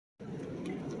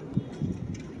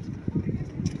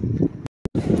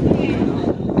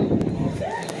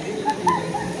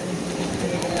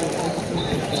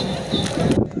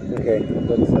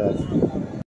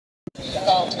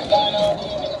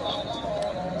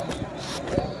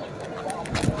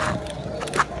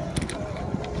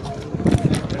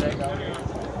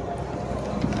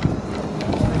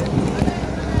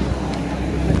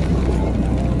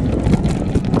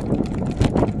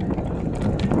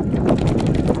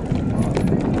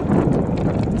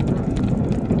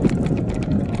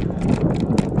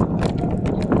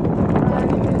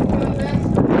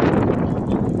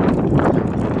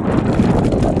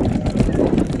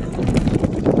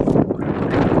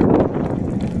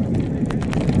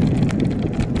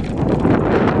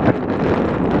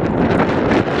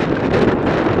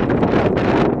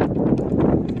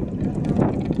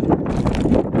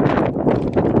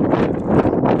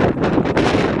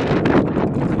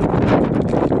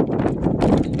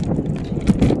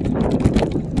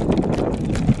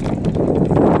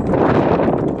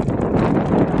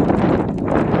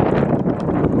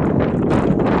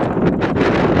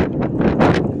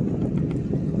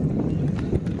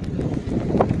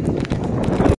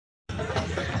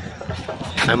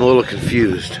I'm a little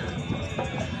confused.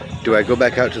 Do I go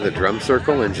back out to the drum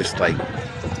circle and just like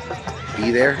be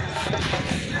there?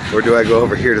 Or do I go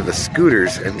over here to the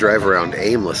scooters and drive around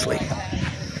aimlessly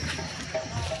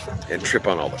and trip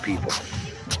on all the people?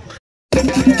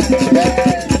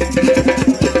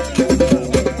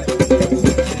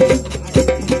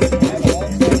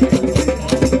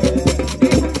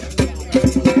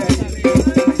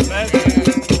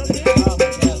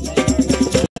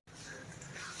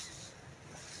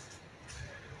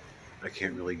 I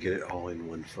can't really get it all in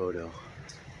one photo.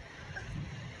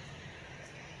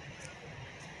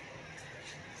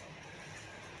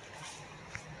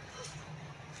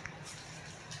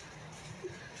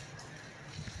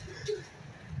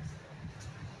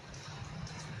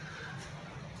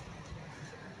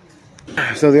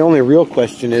 So the only real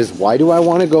question is, why do I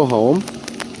want to go home?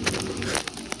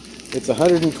 It's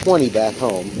 120 back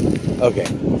home. Okay.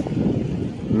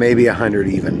 Maybe 100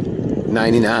 even.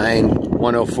 99,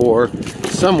 104,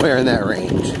 somewhere in that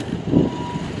range.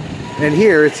 And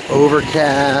here it's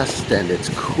overcast and it's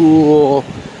cool.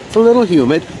 It's a little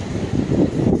humid.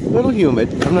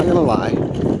 I'm not gonna lie.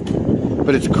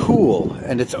 But it's cool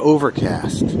and it's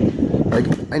overcast. Like,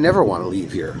 I never want to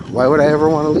leave here. Why would I ever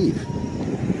want to leave?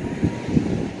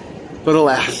 But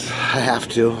alas, I have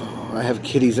to. I have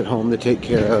kitties at home to take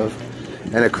care of,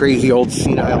 and a crazy old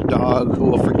senile dog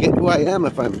who will forget who I am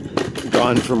if I'm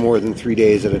gone for more than 3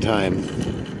 days at a time.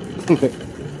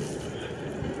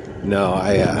 No,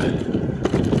 I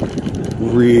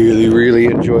really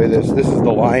enjoy this. This is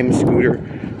the Lime scooter.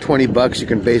 20 bucks, you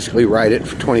can basically ride it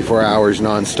for 24 hours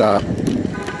non-stop.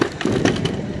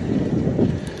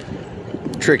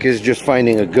 Trick is just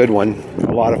finding a good one.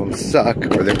 A lot of them suck,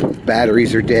 or their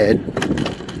batteries are dead.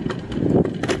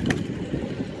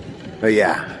 But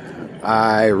yeah,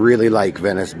 I really like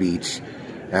Venice Beach,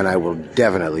 and I will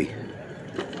definitely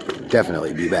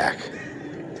be back.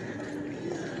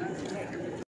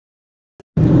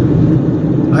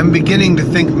 I'm beginning to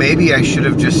think maybe I should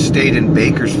have just stayed in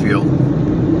Bakersfield.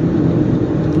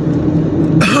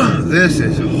 This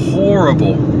is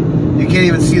horrible. You can't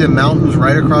even see the mountains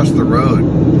right across the road.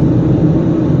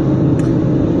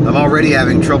 I'm already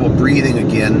having trouble breathing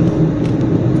again.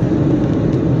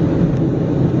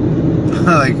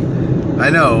 Like, I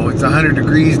know it's 100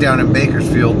 degrees down in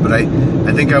Bakersfield, but I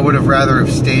think I would have rather have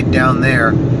stayed down there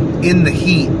in the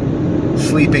heat,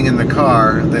 sleeping in the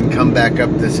car, than come back up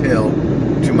this hill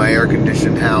to my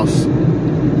air-conditioned house.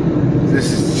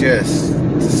 This is just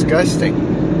disgusting.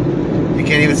 You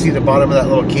can't even see the bottom of that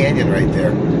little canyon right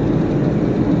there.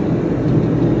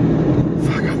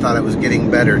 Fuck, I thought it was getting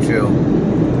better too.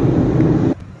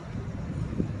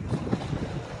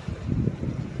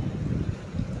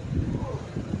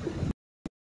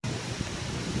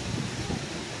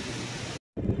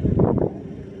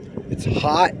 It's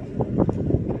hot.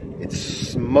 It's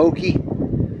smoky.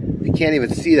 You can't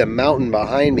even see the mountain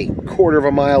behind me, quarter of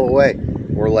a mile away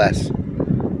or less.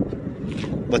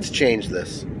 Let's change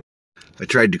this. I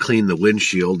tried to clean the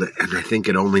windshield, and I think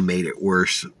it only made it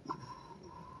worse.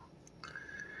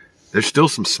 There's still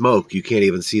some smoke. You can't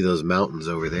even see those mountains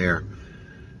over there.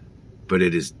 But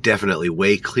it is definitely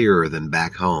way clearer than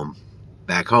back home.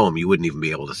 Back home, you wouldn't even be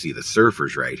able to see the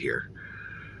surfers right here.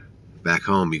 Back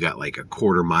home, you got like a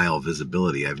quarter-mile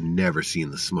visibility. I've never seen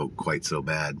the smoke quite so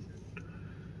bad.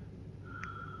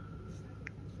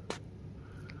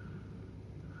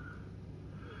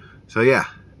 So yeah,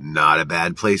 not a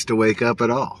bad place to wake up at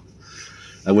all.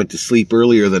 I went to sleep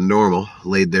earlier than normal.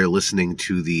 Laid there listening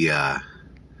to the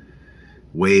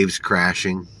waves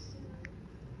crashing.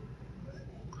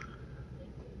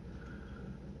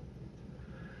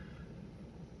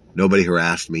 Nobody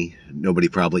harassed me. Nobody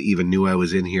probably even knew I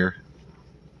was in here.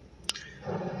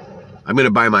 I'm going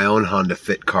to buy my own Honda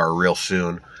Fit car real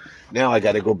soon. Now I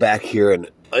got to go back here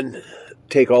and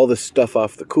take all this stuff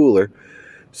off the cooler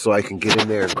so I can get in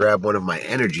there and grab one of my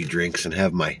energy drinks and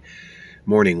have my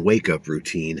morning wake-up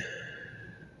routine.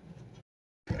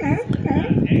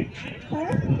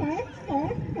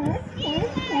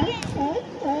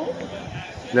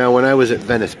 Now, when I was at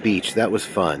Venice Beach, that was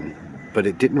fun, but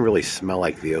it didn't really smell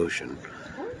like the ocean.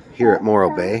 Here at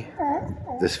Morro Bay,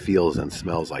 this feels and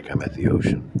smells like I'm at the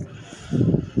ocean.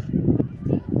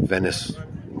 Venice,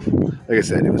 like I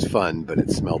said, it was fun, but it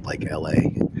smelled like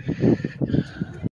LA.